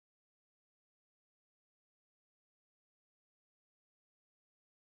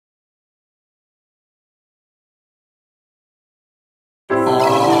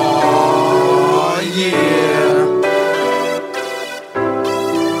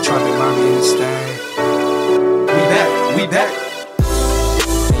understand? We back.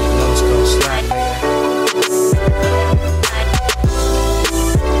 You know it's gon' slide, nigga.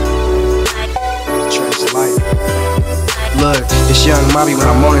 Trace light. Look, it's Young Mobby when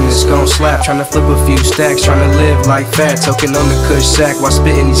I'm on it, it's gon' slap. Tryna flip a few stacks, tryna live like fat. Toking on the kush sack while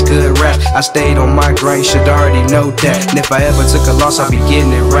spitting these good raps. I stayed on my grind, should already know that. And if I ever took a loss, I'll be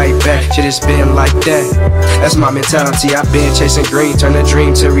getting it right back. Shit, it's been like that. That's my mentality. I've been chasing green, turn a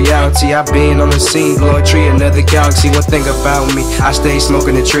dream to reality. I've been on the scene, blowing tree, another galaxy. One thing about me, I stay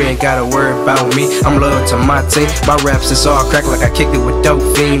smoking the tree, ain't gotta worry about me. I'm loyal to my team. My raps, it's all crack like I kicked it with dope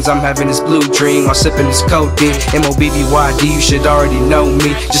fiends. I'm having this blue dream while sipping this codeine. MOBBYD, you should already know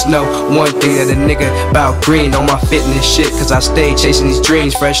me. Just know one thing, that a nigga bout green on my fitness shit, cause I stay chasing these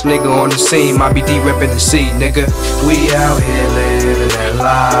dreams. Fresh nigga on the scene, my BD reppin' the C, nigga. We out here living that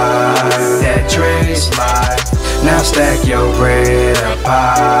life, that Trace life. Now stack your bread up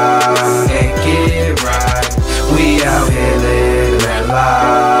high and get right. We out here living that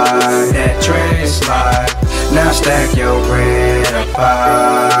life, that Trace life. Now stack your bread up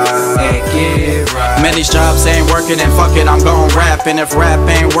high and get right. Man, these jobs ain't working and fuck it, I'm gon' rap. And if rap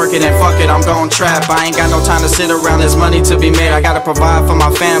ain't working and fuck it, I'm gon' trap. I ain't got no time to sit around, there's money to be made. I gotta provide for my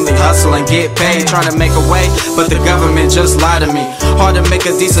family, hustle and get paid. Trying to make a way, but the government just lied to me. Hard to make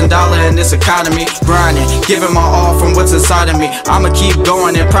a decent dollar in this economy. Grinding, giving my all from what's inside of me. I'ma keep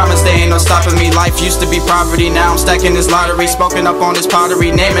going and promise there ain't no stopping me. Life used to be poverty, now I'm stacking this lottery. Smoking up on this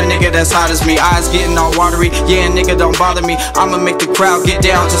pottery, name a nigga that's hot as me. Eyes getting all watery, yeah nigga don't bother me. I'ma make the crowd get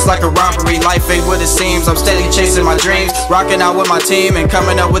down just like a robbery. Life ain't what it seems, I'm steady chasing my dreams. Rocking out with my team and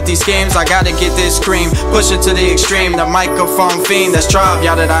coming up with these schemes. I gotta get this cream, push it to the extreme. The microphone fiend, that's Trob,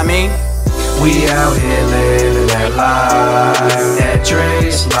 y'all that I mean. We out here living that life, that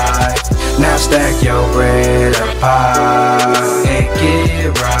Trace life. Now stack your bread up high and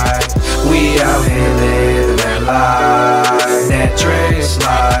get right. We out here living that life, that Trace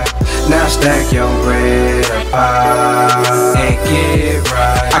life. Now stack your bread up high and get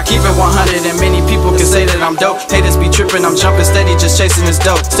right. I keep it 100 and many people can say that I'm dope. Haters be tripping, I'm jumping steady, just chasing this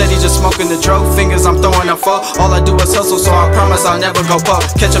dope. Steady just smoking the dope, fingers I'm throwing up for. All I do is hustle, so I promise I'll never go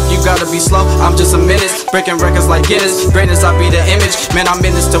puff. Catch up, you gotta be slow, I'm just a menace. Breaking records like Guinness, greatness I be the image. Man, I'm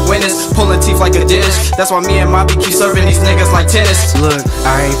in this to win this, pulling teeth like a dentist. That's why me and Mobby keep serving these niggas like tennis. Look,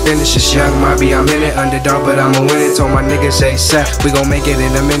 I ain't finished, it's Young Mobby, I'm in it. Underdog, but I'ma win it. Told my niggas ASAP, we gon' make it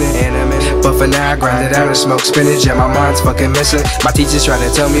in a minute. But for now I grind it out and smoke spinach, and my mind's fucking missing. My teachers try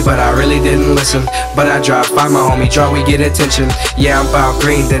to tell me, but I really didn't listen. But I drop by my homie draw, we get attention. Yeah, I'm bout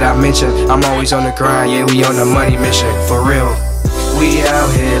green that I mentioned. I'm always on the grind, yeah, we on the money mission, for real. We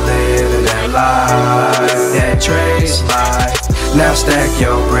out here living that life, that Trace life. Now stack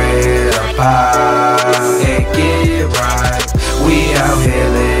your bread up high